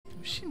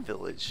Machine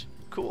Village.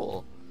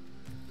 Cool.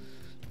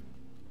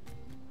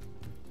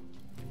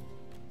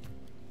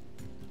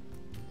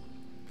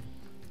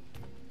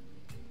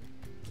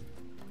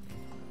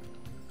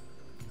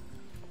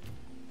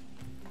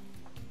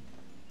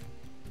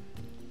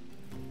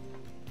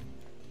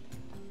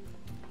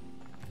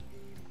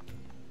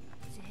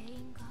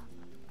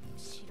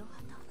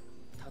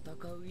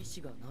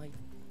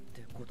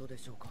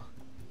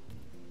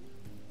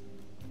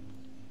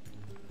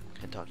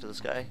 Can I talk to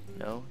this guy?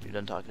 No? You're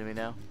done talking to me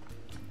now?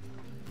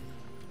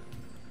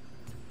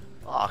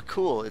 Ah,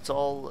 cool. It's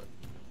all...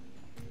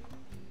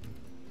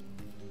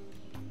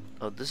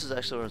 Oh, this is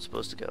actually where I'm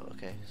supposed to go.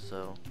 Okay,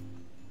 so...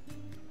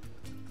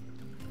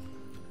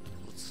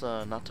 Let's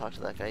not talk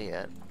to that guy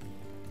yet.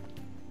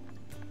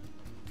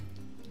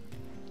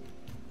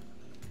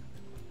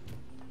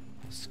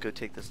 Let's go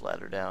take this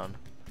ladder down.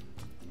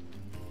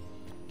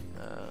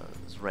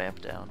 This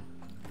ramp down.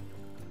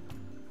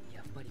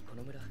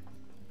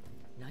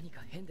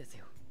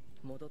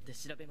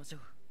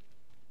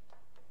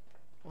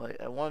 Well,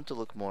 I want it to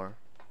look more.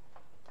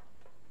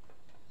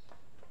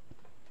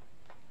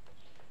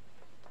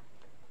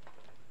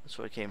 That's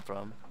where I came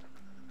from.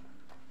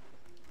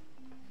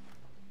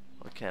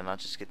 Well, can I not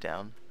just get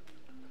down?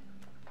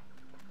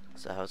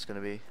 Is that how it's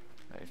gonna be?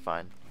 Alright,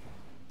 fine.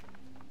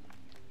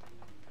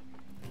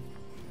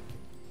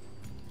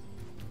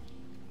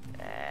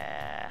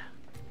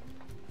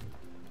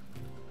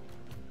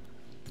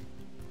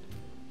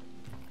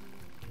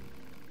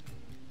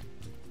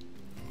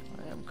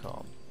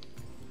 Calm.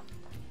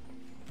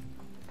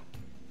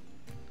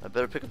 I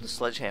better pick up the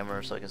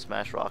sledgehammer so I can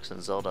smash rocks in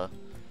Zelda.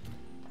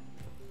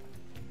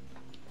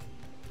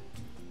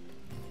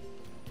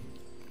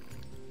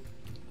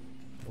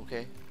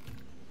 Okay.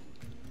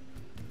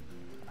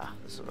 Ah,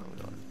 this is where we're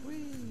going.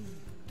 Whee!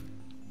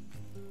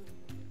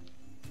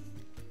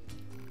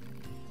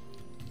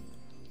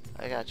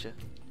 I got you.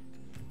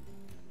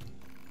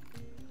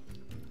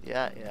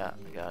 Yeah,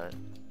 I got it.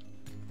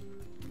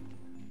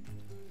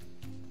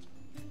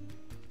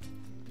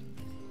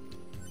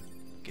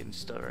 Getting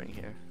stuttering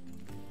here.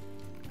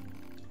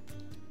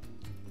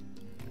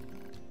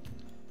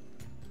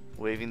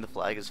 Waving the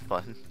flag is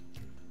fun.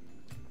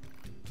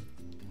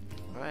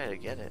 Alright, I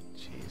get it.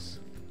 Jeez.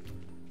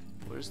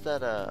 Where's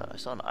that, I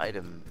saw an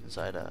item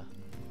inside a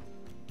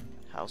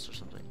house or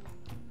something.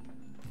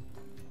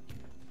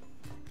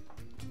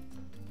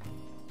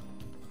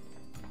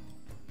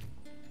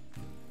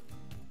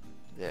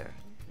 There.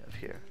 Up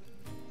here.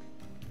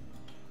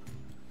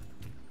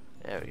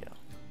 There we go.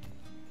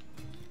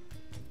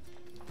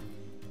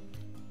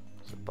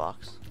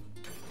 Box.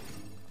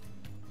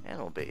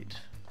 Animal bait.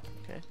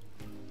 Okay.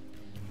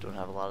 Don't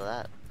have a lot of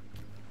that.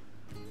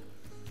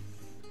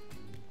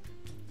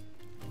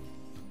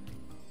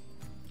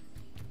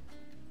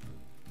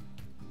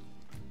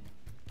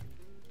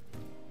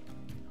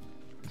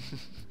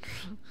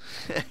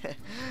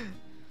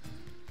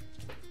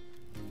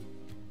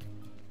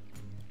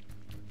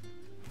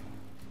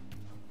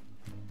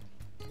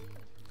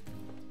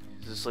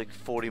 Is this like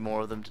 40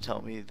 more of them to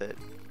tell me that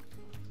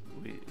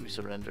we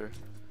surrender?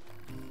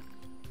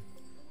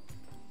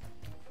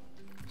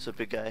 What's up,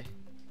 big guy?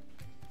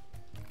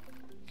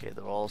 Okay,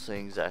 they're all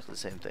saying exactly the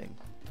same thing.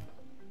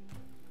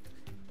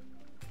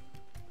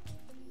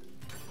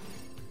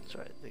 That's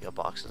right, they got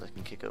boxes I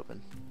can kick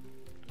open.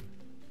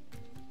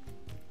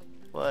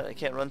 What? I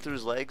can't run through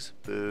his legs?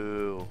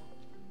 Boo.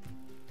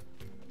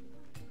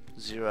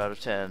 0 out of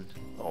 10.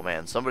 Oh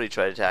man, somebody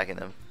tried attacking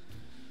him.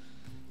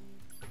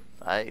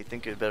 I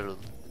think I'd better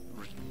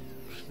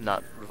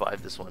not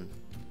revive this one.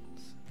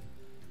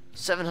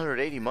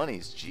 780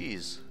 monies,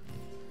 jeez.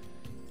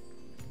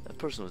 That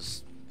person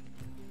was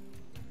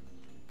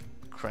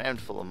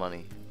crammed full of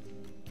money.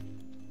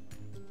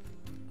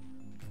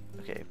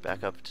 Okay,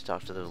 back up to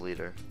talk to the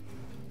leader.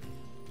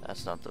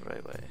 That's not the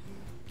right way.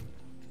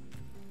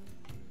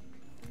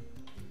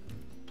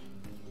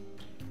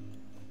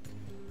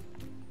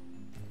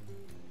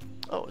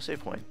 Oh, a save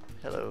point.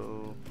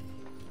 Hello.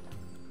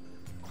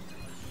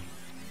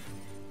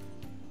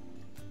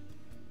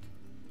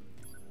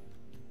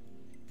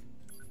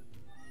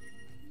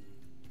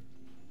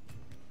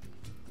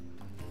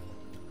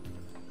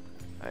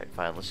 Alright,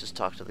 fine, let's just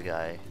talk to the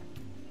guy.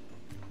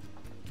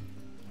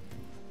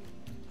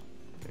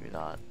 Maybe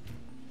not.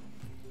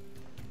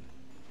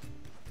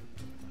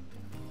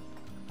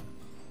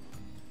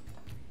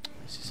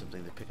 I see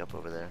something to pick up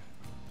over there.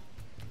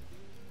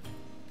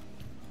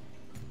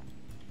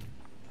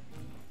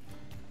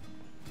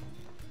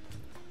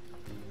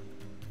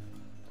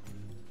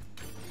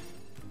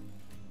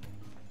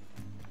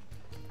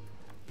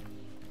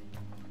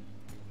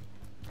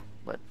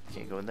 What?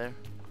 Can't go in there?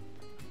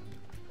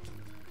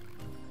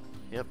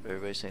 Yep,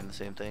 everybody's saying the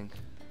same thing.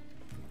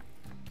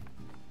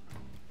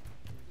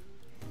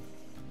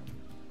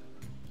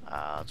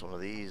 Ah, it's one of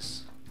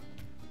these.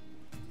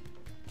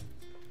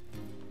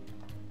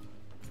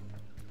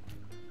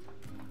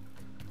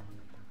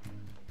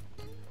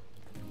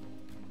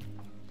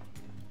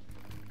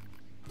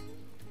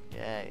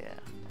 Yeah.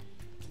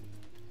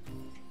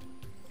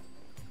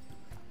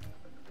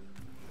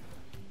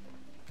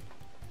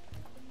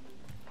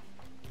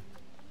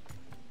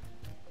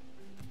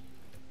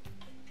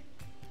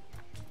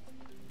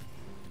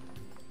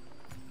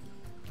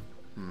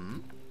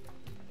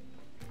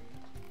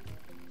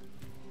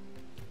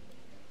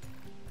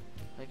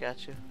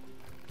 got you.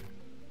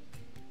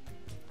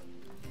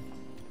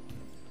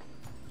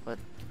 What?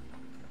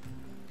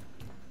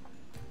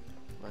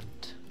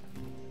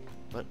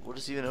 What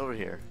is even over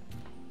here?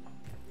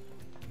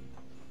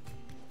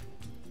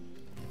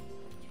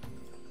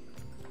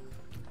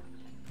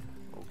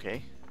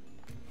 Okay.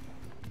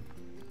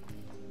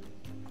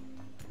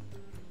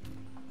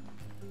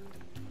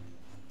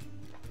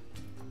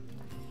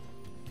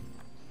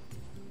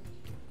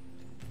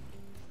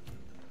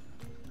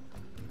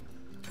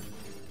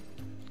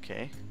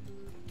 Okay.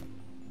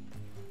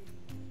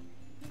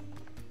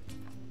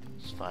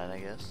 It's fine, I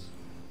guess.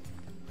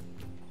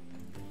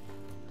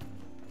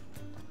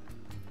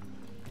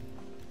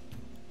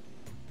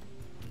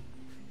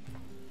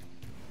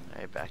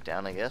 Alright, back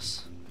down, I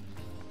guess.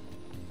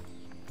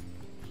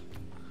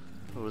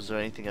 Or was there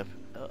anything up?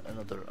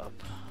 Another up.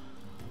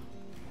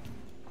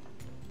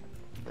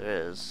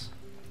 There is.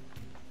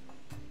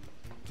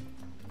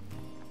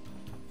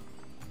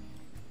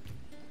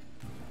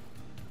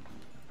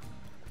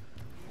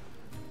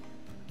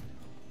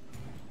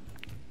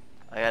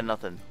 I got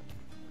nothing.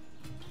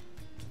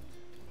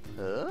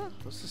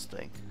 What's this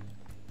thing?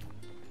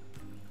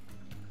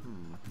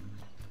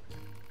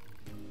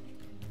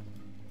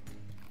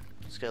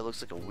 This guy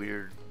looks like a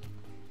weird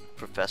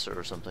professor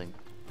or something.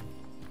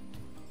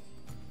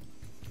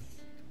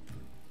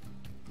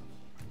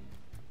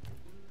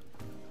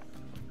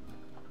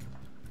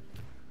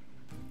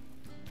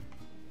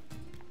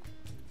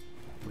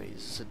 Wait, is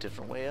this a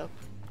different way up?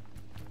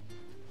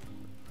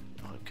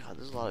 Oh god,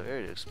 there's a lot of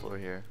area to explore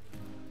here.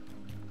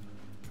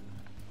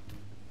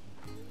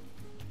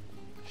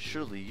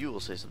 Surely you will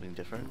say something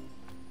different.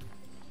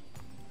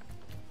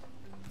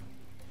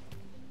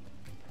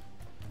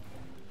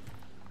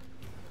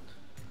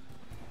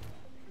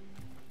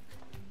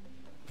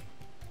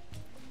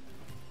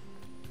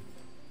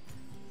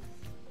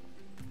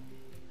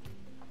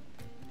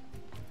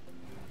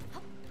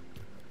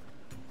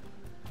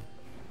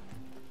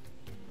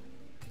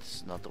 This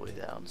is not the way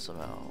down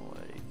somehow.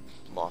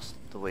 I lost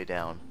the way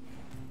down.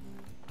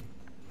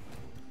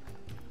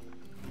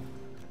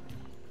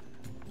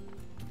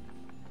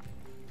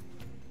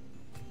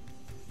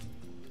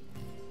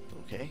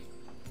 Okay.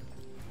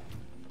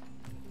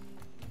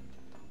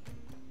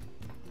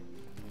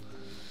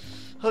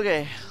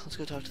 Okay, let's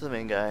go talk to the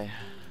main guy.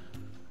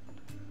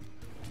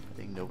 I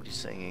think nobody's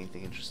saying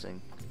anything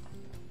interesting.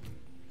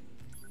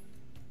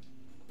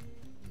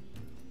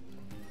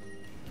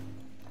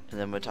 And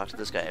then when I talk to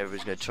this guy,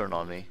 everybody's gonna turn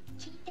on me.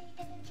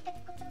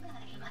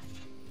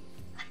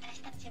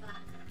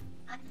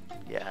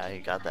 Yeah, I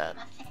got that.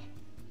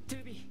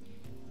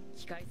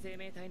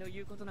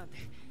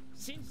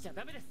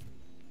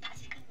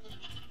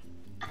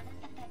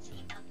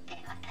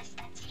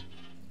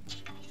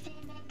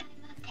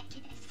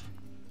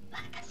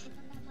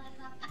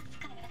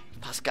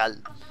 Pascal.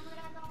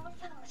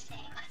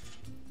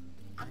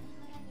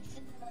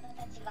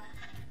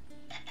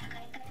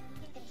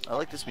 I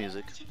like this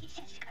music.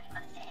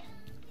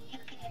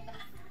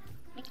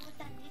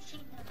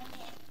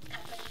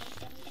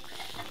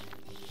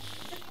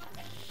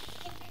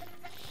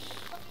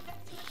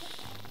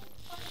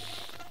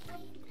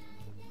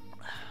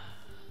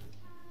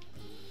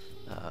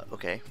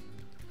 Okay.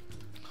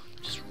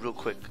 Just real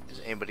quick, is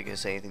anybody gonna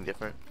say anything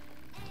different?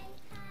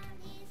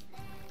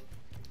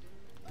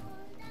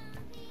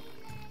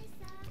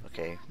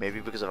 Okay,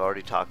 maybe because I've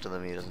already talked to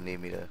them, he doesn't need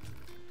me to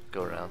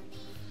go around.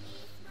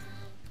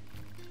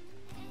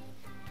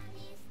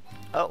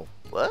 Oh,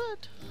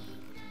 what?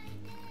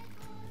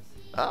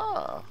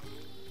 Ah.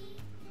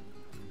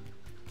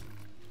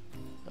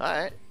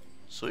 Alright,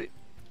 sweet.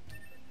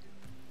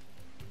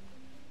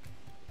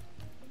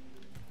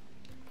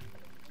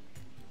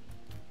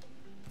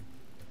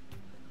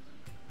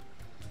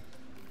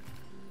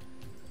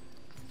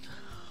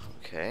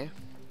 Okay.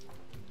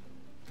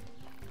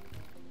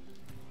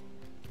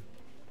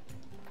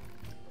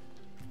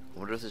 I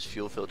wonder if this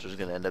fuel filter is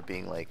going to end up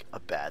being like a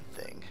bad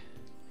thing.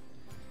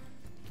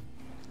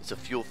 It's a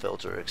fuel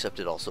filter,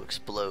 except it also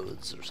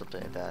explodes or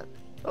something like that.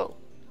 Oh,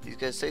 these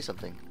guys say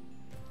something.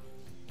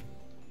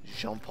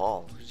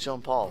 Jean-Paul. Who's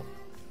Jean-Paul?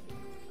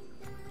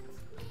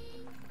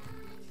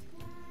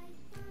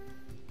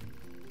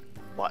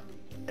 What?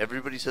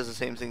 Everybody says the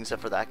same thing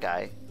except for that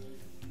guy.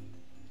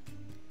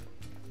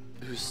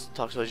 Who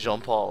talks about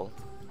Jean-Paul.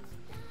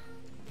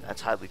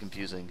 That's highly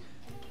confusing.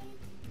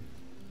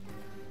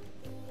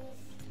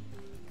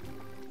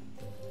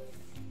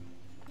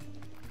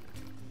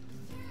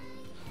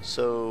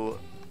 So,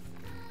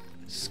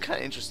 this is kind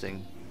of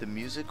interesting. The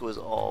music was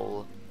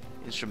all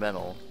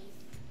instrumental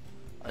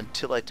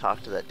until I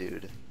talked to that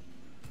dude,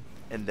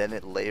 and then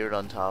it layered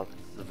on top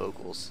the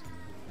vocals.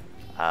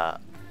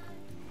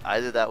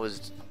 Either that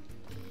was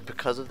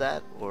because of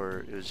that,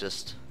 or it was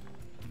just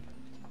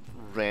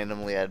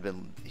randomly I'd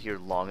been here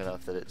long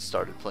enough that it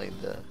started playing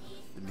the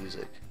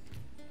music.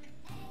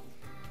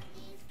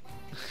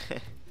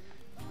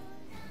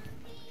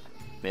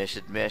 Maybe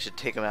I should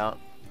take him out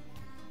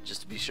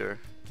just to be sure.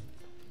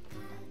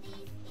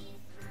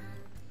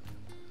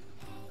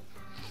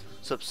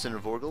 What's up,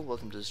 Cinevorgal?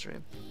 Welcome to the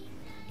stream.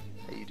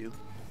 How you do?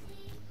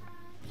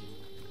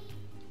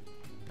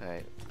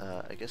 Alright,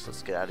 I guess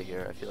let's get out of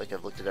here. I feel like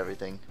I've looked at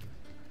everything.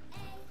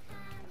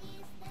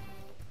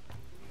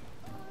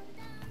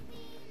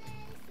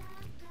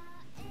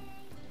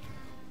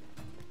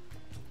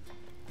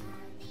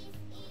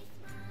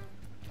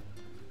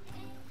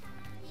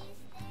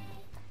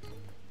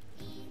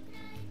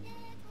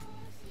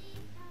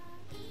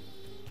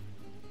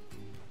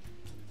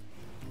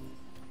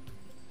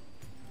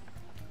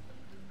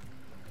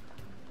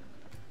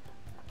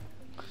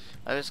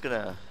 I'm just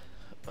gonna...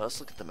 let's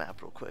look at the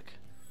map real quick.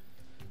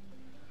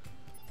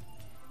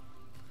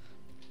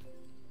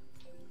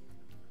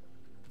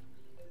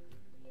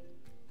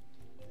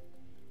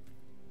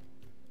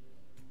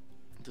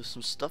 There's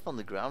some stuff on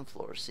the ground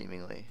floor,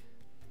 seemingly.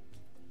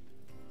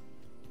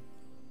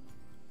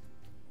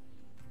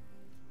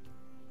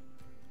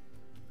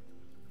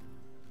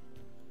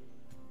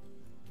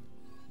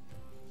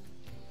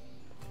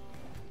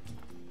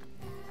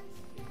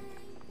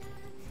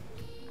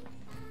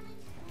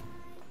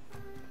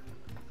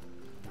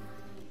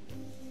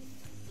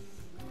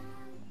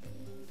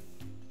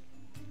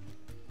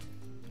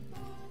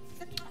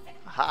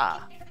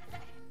 Aha!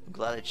 I'm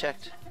glad I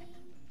checked.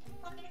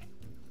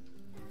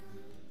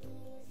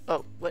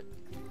 Oh, what?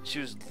 She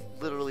was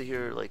literally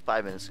here like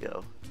 5 minutes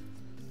ago.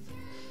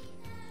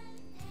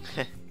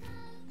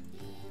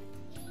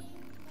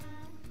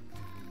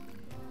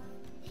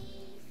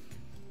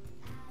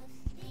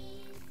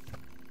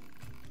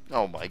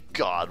 Oh my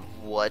god,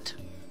 what?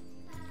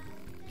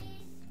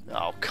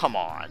 Oh, come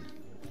on.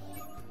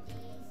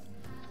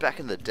 Back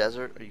in the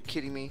desert? Are you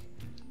kidding me?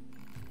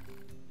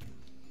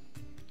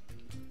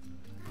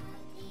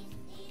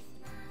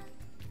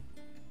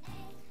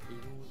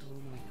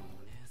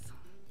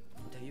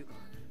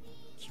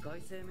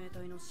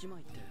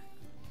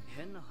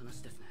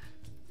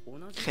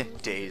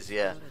 Days,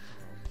 yeah.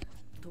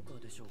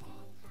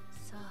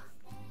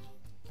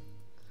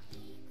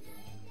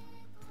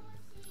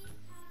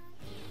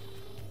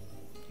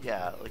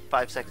 Yeah, like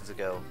 5 seconds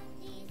ago.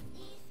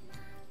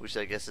 Which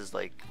I guess is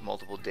like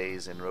multiple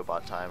days in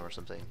robot time or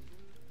something.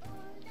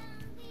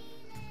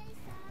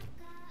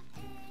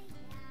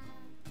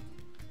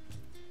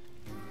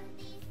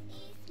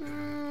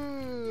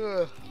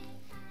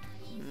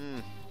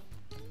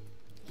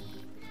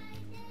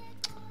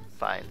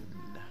 Fine.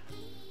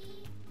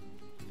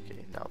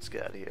 Okay, now let's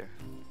get out of here.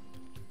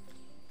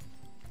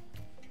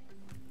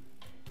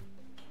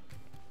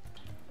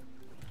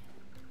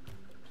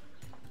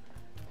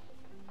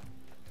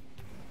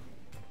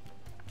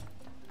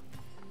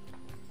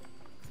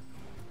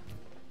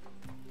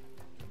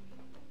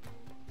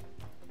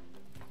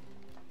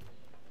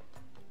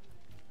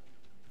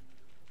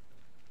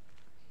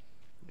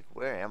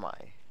 Where am I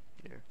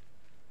here?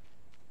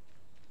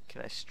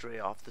 Can I stray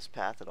off this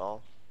path at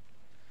all?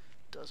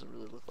 Doesn't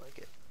really look like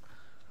it.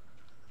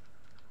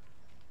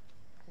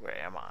 Where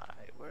am I?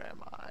 Where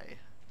am I?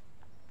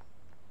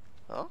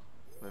 Oh?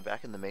 Am I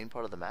back in the main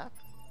part of the map?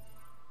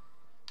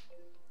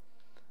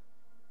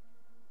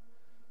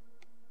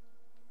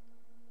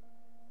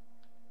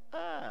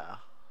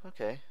 Ah,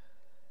 okay.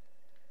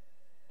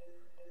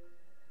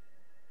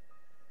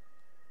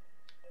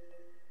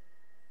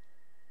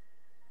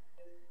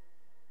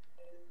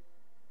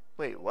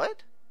 Wait,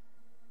 what?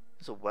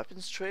 There's a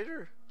weapons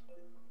trader?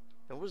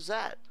 And what was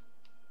that?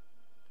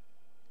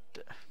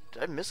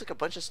 Did I miss like a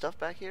bunch of stuff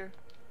back here?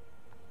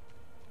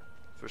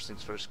 First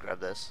things first, grab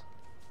this.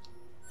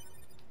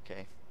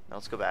 Okay, now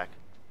let's go back.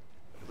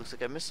 It looks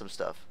like I missed some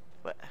stuff.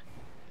 But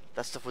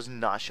that stuff was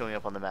not showing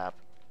up on the map.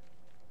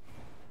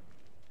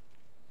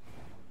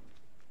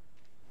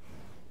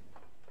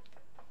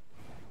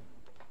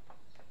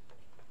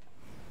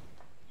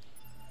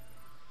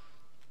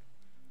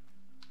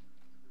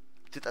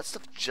 Did that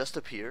stuff just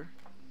appear?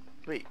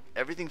 Wait,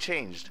 everything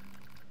changed.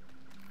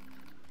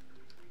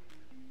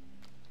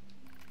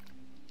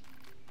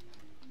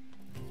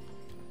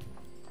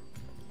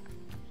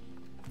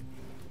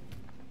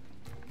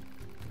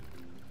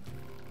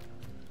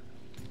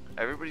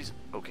 Everybody's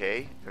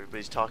okay.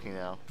 Everybody's talking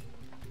now.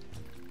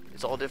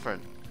 It's all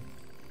different.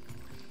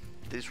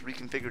 They just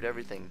reconfigured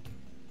everything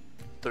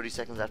 30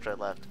 seconds after I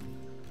left.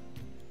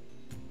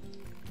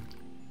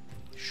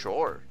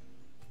 Sure.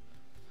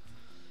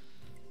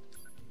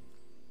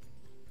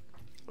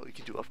 Oh, you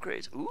can do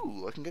upgrades.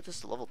 Ooh, I can get this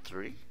to level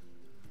 3.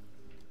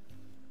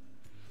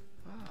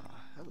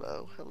 Ah,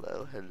 hello,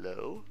 hello,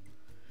 hello.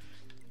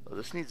 Oh,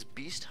 this needs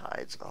beast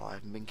hides. Oh, I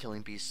haven't been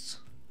killing beasts.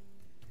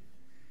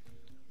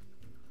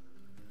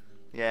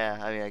 Yeah,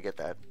 I mean, I get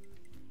that.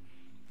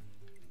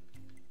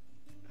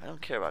 I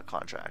don't care about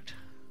contract.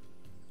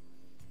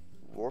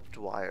 Warped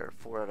wire,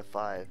 4 out of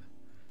 5.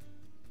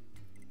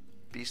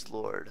 Beast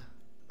Lord.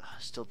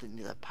 Still didn't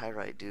need that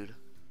pyrite, dude.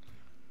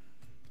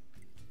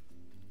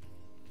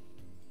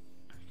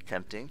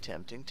 Tempting,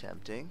 tempting,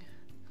 tempting.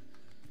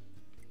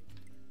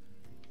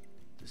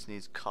 This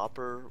needs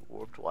copper,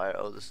 warped wire.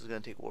 Oh, this is gonna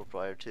take warped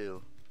wire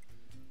too.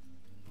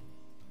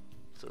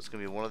 So it's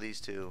gonna be one of these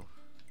two.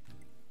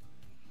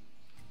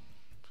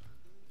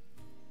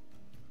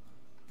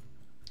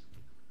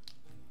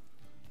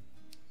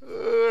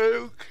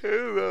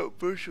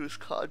 Virtuous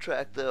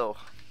contract, though.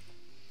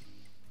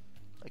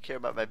 I care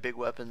about my big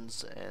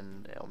weapons,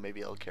 and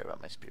maybe I'll care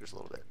about my spears a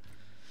little bit.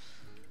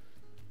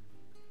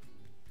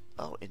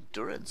 Oh,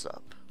 endurance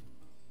up.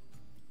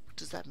 What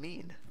does that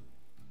mean?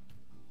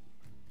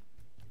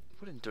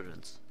 What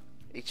endurance?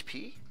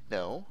 HP?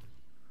 No.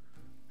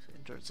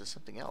 Endurance is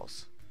something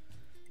else.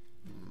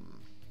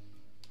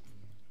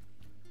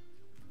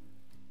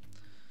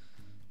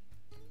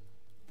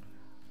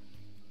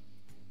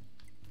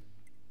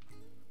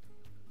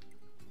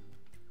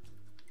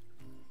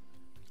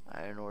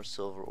 Iron ore,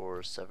 silver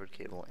ore, severed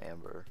cable,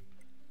 amber.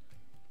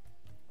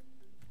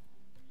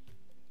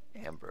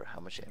 Amber, how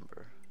much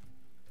amber?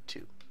 2.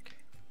 Okay,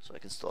 so I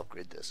can still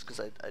upgrade this because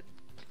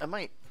I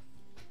might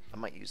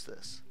use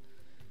this.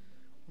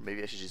 Or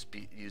maybe I should just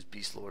use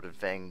Beast Lord and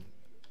Fang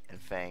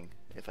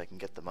if I can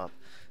get them up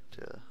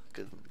to a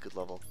good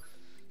level.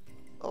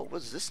 Oh,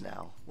 what is this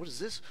now? What is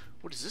this?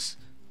 What is this?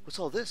 What's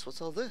all this?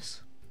 What's all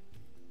this?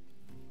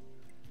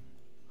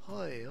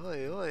 Hoi,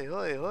 hoi, hoi,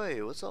 hoi,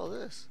 hoi. What's all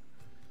this?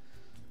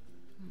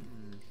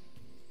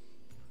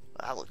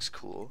 That looks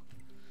cool.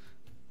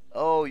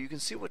 Oh, you can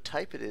see what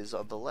type it is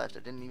on the left. I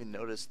didn't even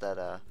notice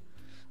that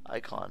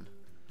icon.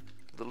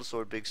 Little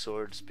sword, big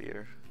sword,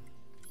 spear.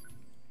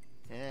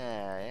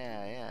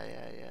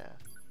 Yeah.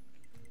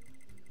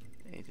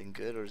 Anything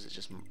good, or is it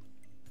just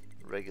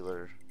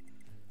regular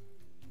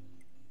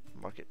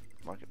market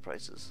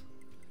prices?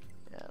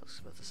 Yeah, it looks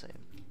about the same.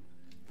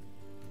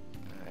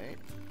 All right.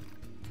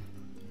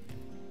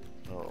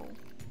 Oh.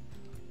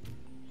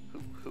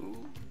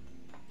 Who?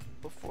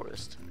 A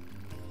forest.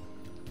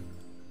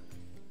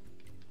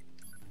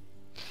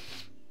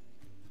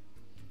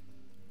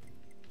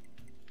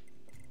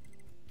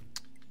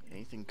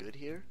 Anything good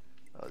here?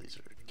 Oh, these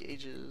are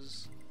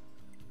gauges.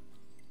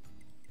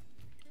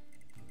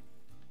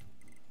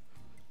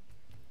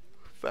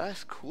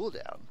 Fast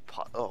cooldown.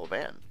 Oh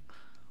man,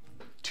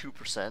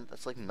 2%.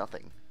 That's like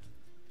nothing.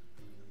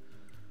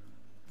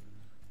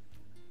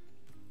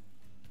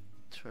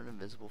 Turn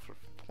invisible for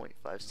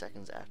 0.5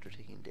 seconds after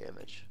taking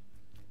damage.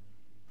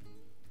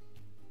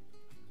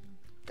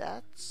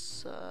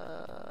 That's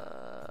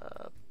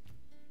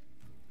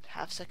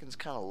half second's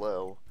kind of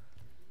low.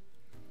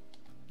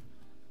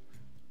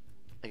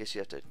 I guess you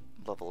have to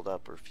level it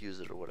up or fuse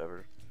it or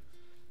whatever.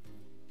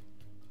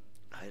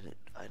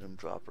 Item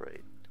drop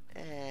rate.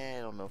 I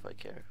don't know if I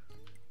care.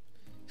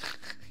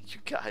 You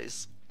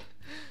guys.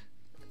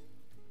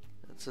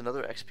 It's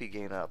another XP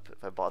gain up.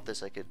 If I bought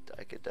this, I could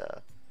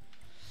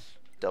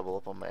double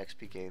up on my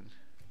XP gain.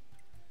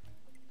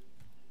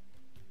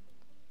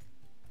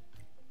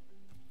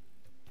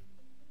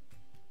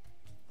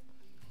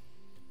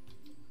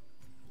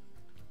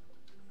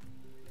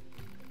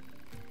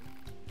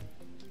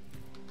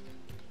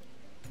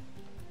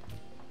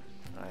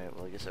 Alright,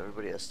 well I guess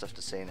everybody has stuff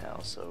to say now,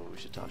 so we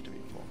should talk to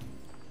people.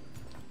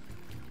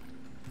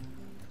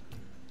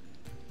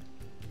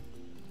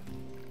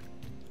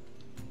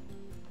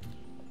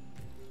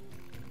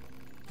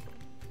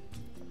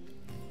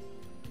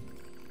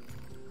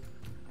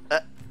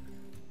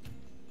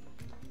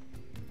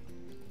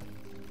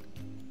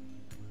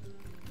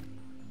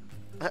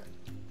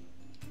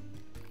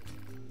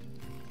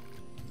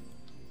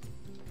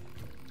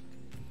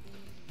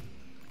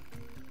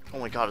 Oh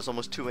my god, it's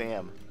almost 2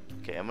 AM.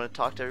 Okay, I'm gonna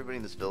talk to everybody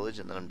in this village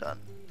and then I'm done.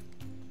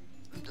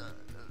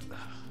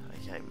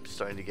 I'm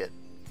starting to get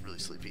really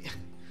sleepy.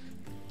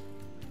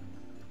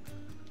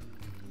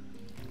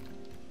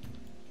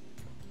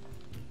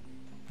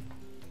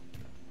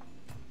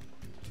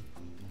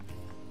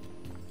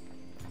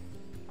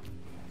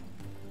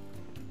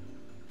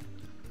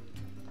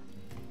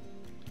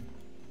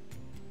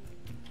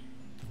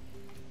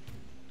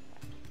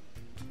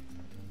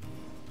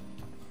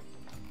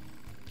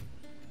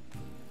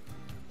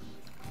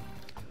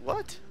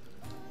 What?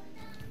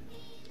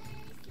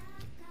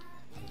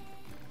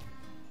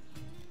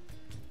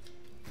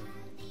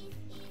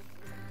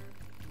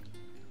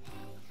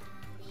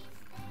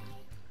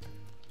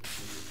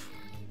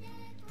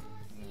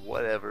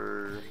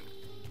 Whatever.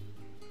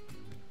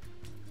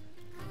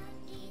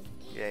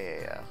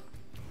 Yeah.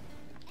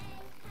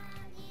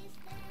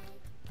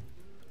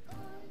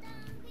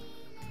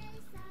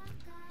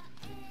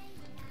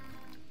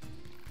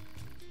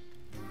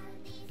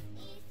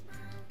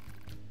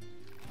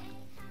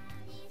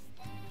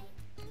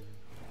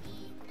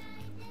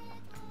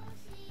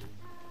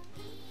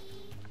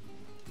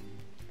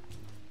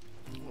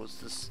 What's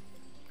this?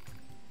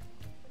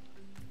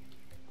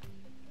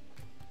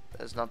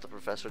 That's not the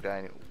professor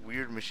guy.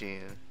 Weird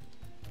machine.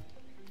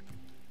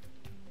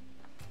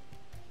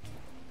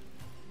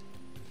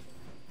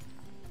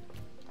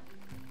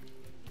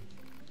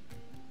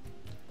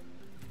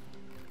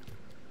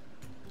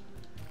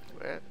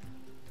 Where?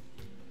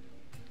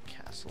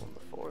 Castle in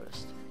the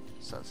forest.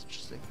 Sounds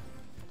interesting.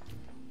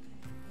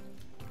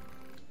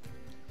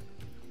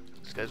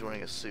 This guy's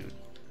wearing a suit.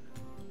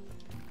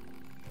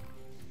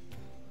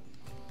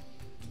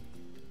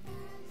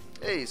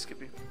 Hey,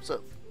 Skippy. What's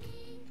up?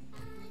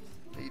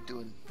 How you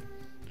doing?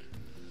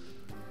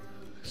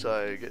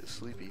 Sorry, I get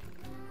sleepy.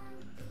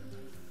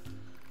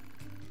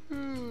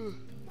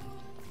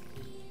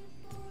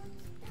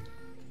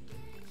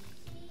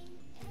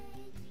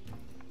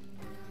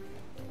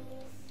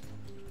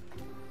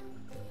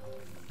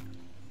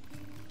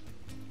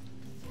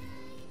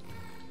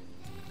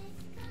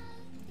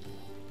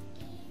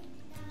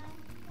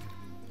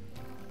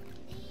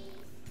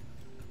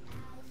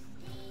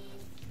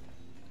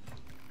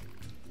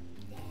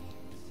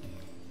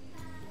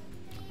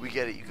 We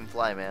get it, you can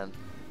fly, man.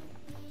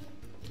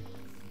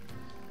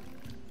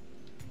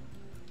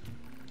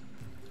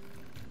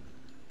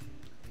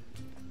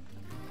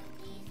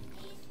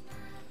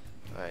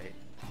 Alright,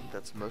 I think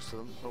that's most of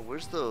them. Oh,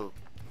 where's that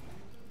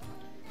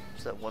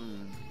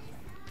one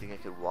thing I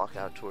could walk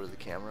out toward the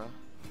camera?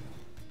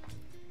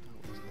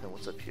 Oh, no,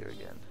 what's up here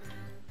again?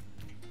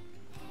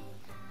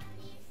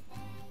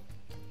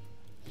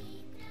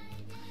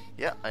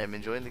 Yeah, I am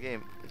enjoying the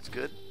game. It's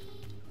good.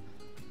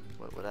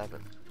 What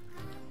happened?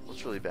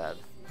 What's really bad?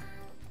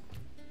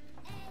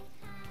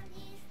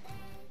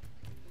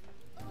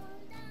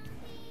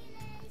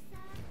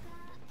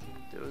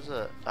 There was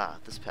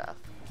this path.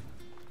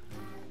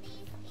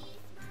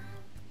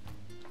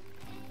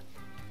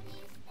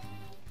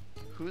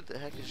 Who the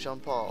heck is Jean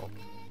Paul?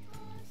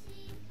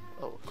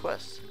 Oh, a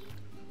quest.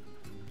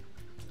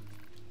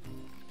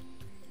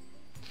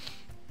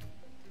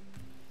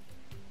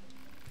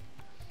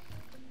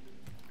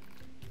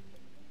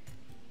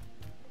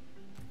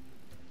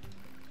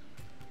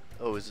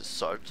 Oh, is it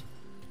Sart?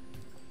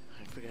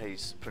 I forget how you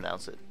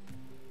pronounce it.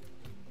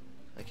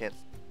 I can't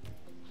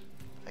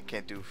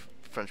do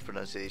French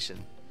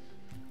pronunciation.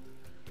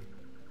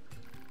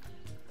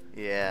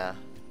 Yeah.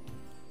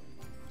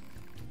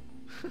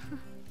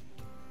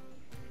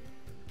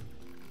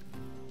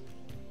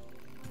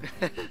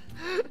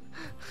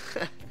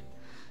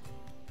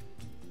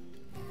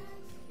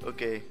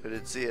 Okay, I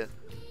didn't see ya.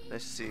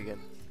 Nice to see you again.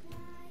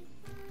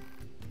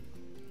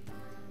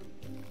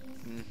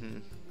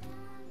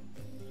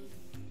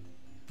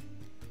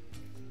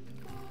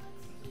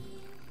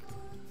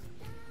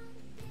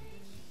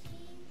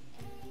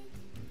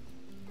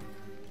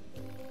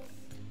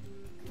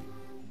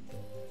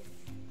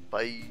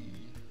 Bye.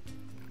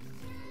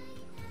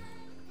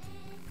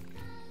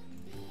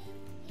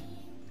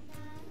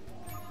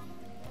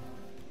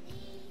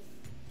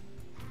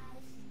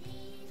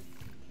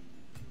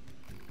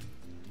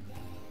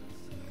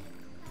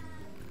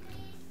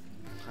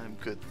 I'm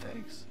good,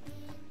 thanks.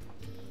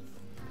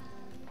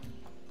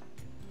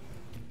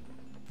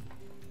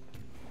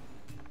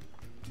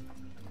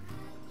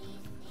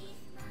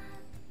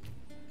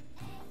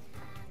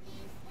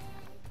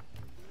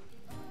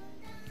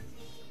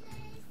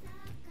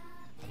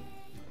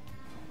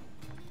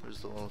 Where's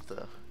the one with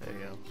the... There you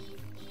go.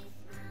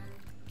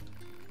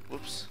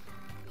 Whoops.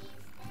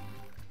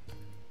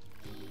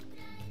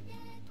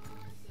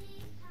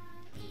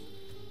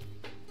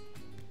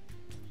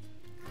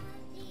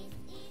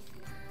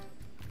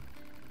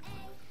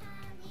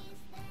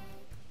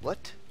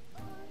 What?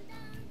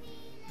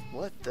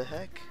 What the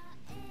heck?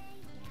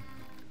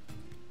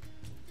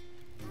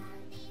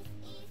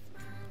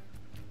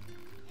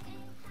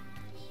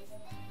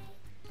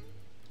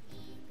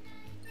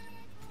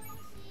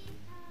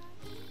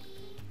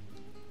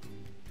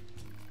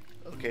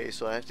 Okay,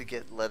 so I have to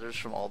get letters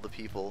from all the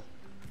people.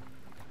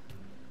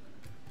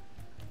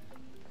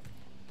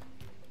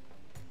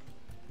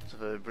 So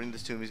if I bring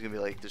this to him, he's gonna be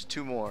like, there's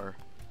 2 more.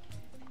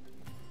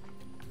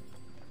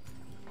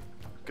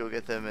 Go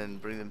get them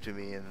and bring them to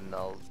me and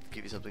I'll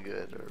give you something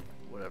good or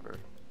whatever.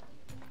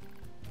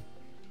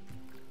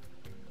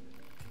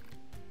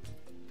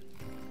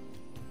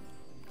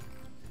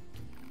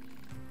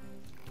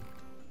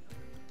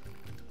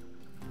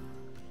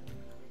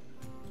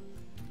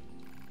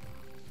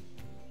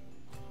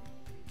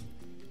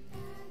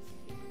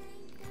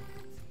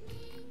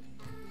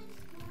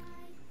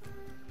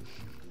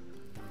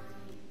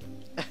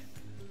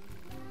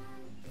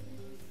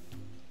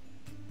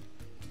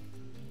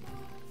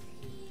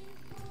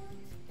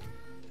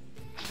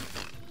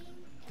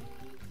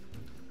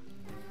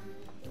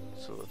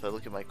 So if I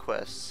look at my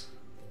quests,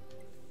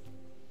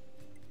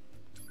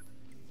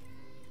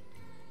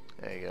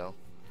 there you go.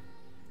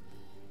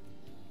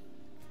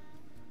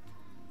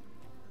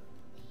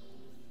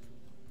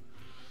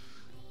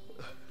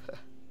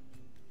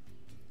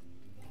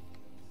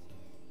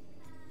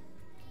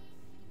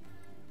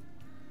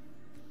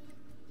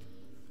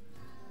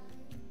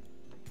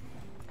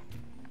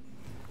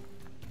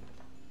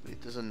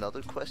 Wait, there's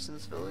another quest in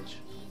this village?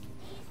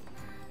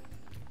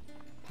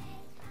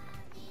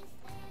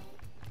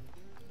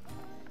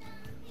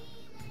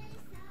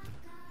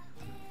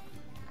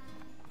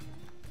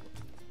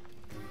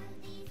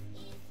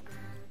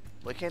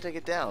 Why can't I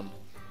get down?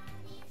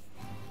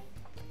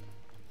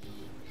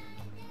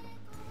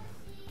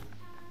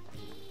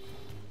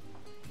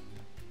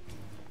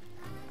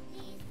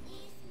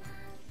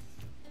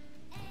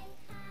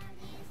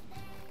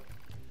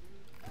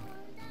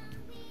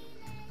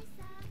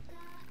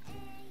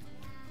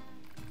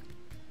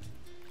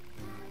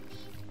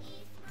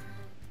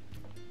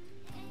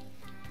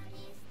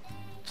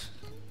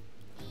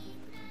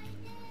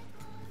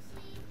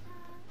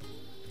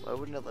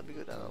 wouldn't it let me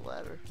go down the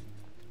ladder?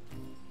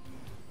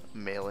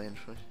 Mail in,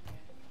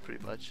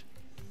 pretty much.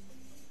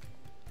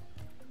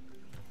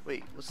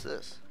 Wait, what's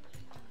this?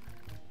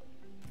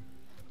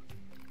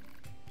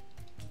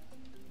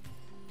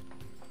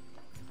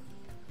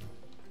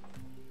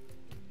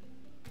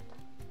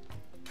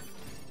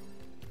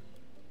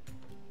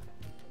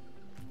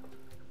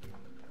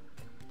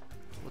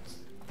 What's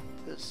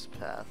this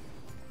path?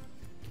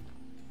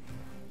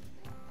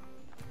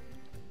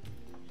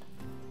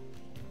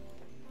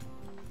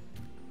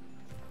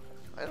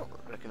 I don't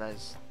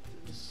recognize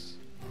this.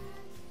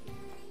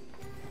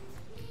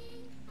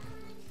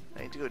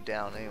 I need to go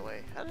down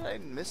anyway. How did I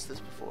miss this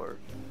before?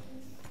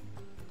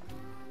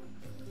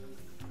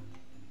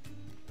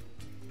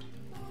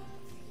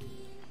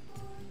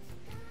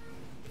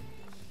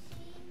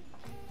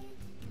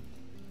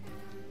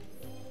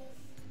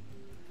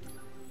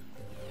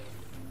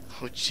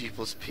 Oh, G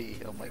plus P.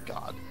 Oh my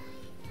god.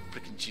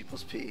 Freaking G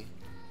plus P.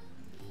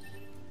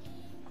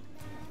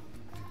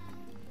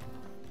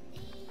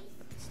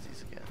 That's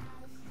these again.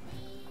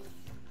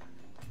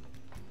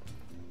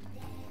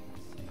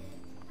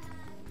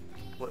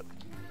 What?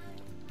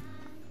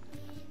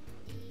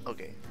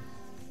 Okay.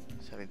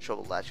 He's having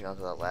trouble latching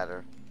onto that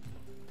ladder.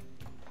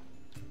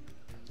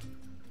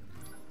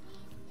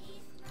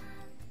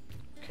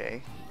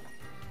 Okay.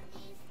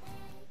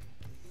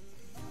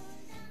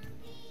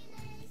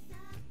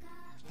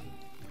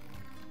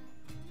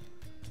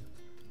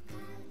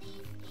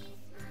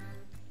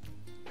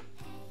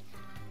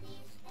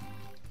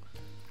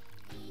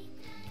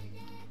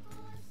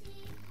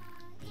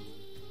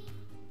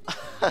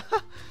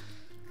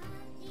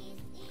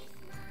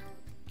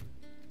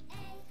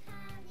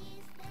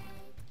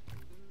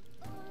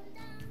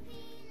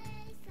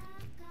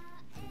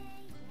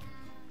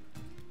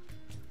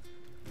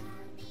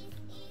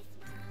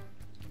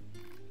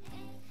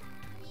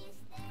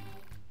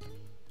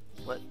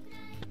 What?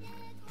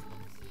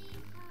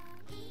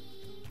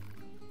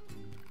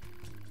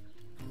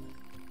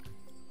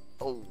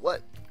 Oh,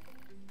 what?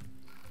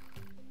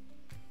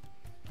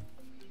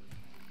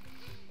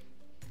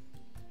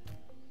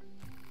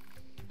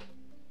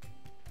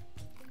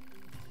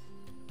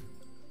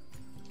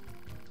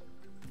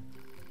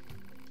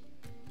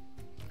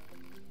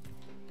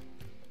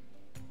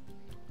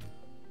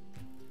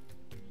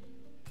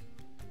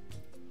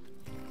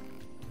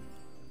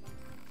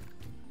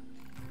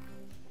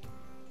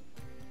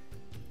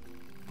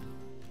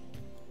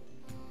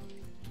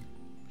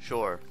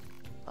 Sure,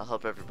 I'll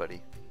help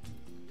everybody.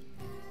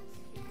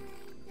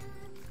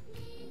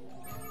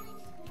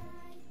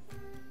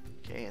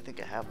 Okay, I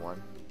think I have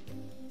one.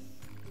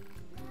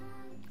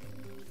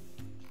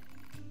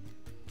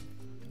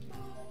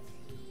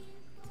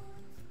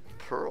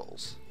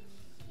 Pearls.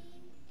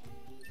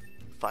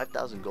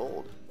 5,000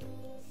 gold.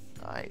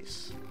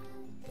 Nice.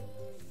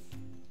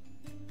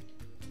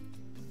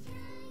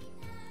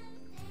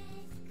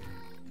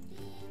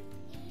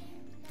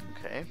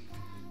 Okay.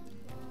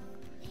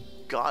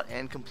 Got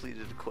and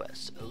completed a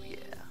quest. Oh yeah.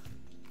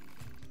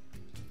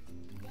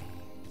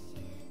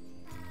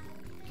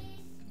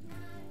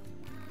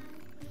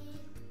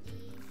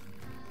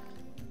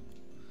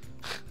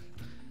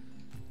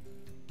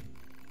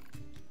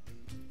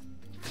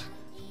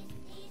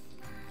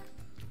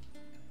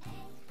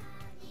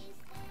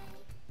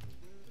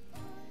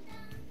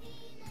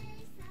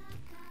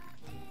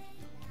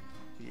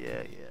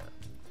 Yeah, yeah.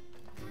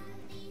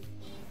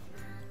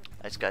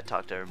 I just gotta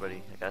talk to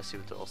everybody. I gotta see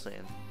what they're all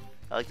saying.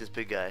 I like this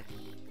big guy.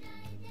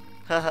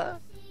 Haha.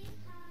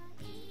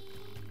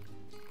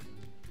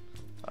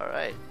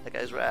 Alright, that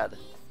guy's rad.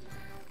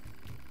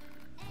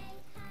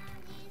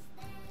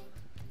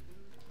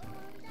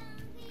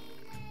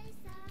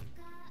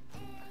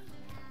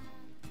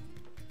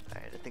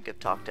 Alright, I think I've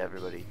talked to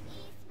everybody.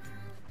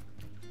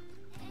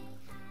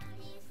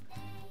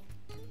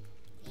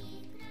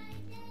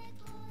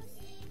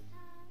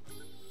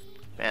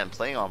 Man,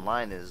 playing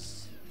online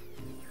is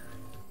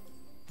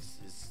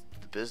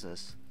the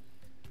business.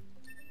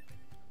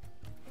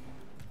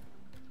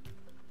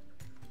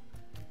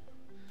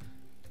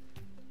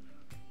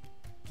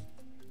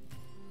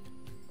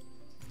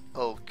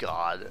 Oh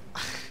god.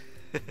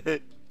 I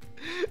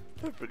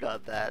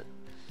forgot that.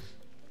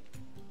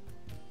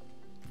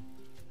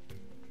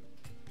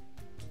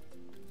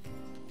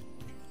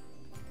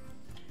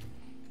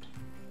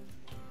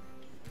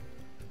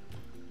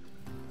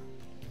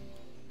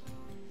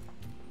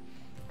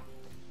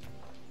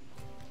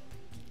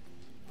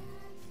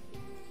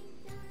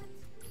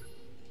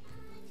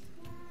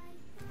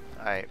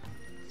 Alright.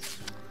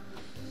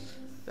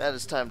 That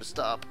is time to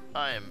stop.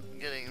 I am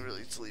getting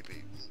really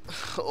sleepy.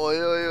 Oi,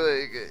 oi,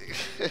 oi.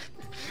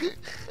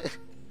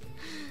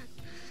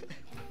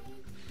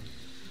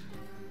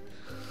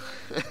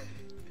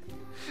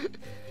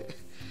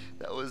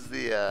 That was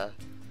the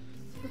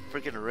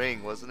freaking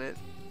ring, wasn't it?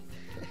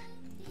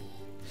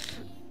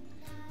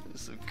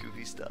 Some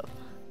goofy stuff.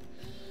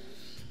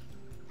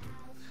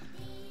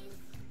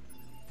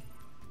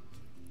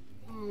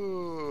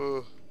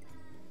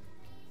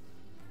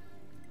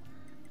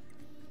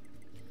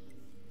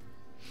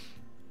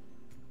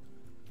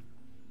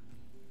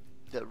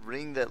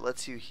 thing that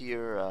lets you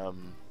hear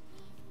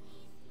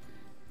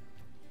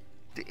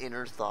the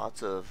inner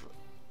thoughts of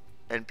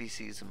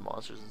NPCs and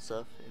monsters and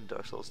stuff in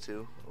Dark Souls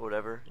 2 or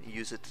whatever. You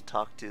use it to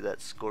talk to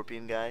that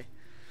scorpion guy.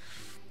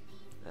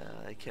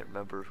 I can't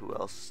remember who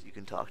else you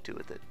can talk to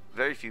with it.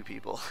 Very few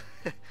people.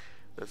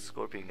 The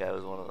scorpion guy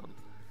was one of them.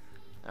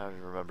 I don't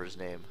even remember his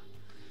name.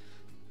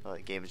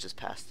 The game has just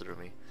passed through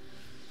me.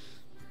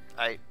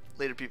 Alright,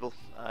 later people.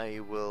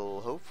 I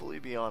will hopefully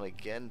be on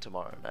again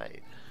tomorrow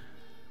night.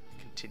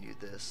 Continue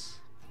this.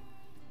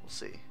 We'll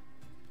see.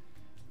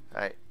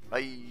 Alright,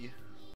 bye.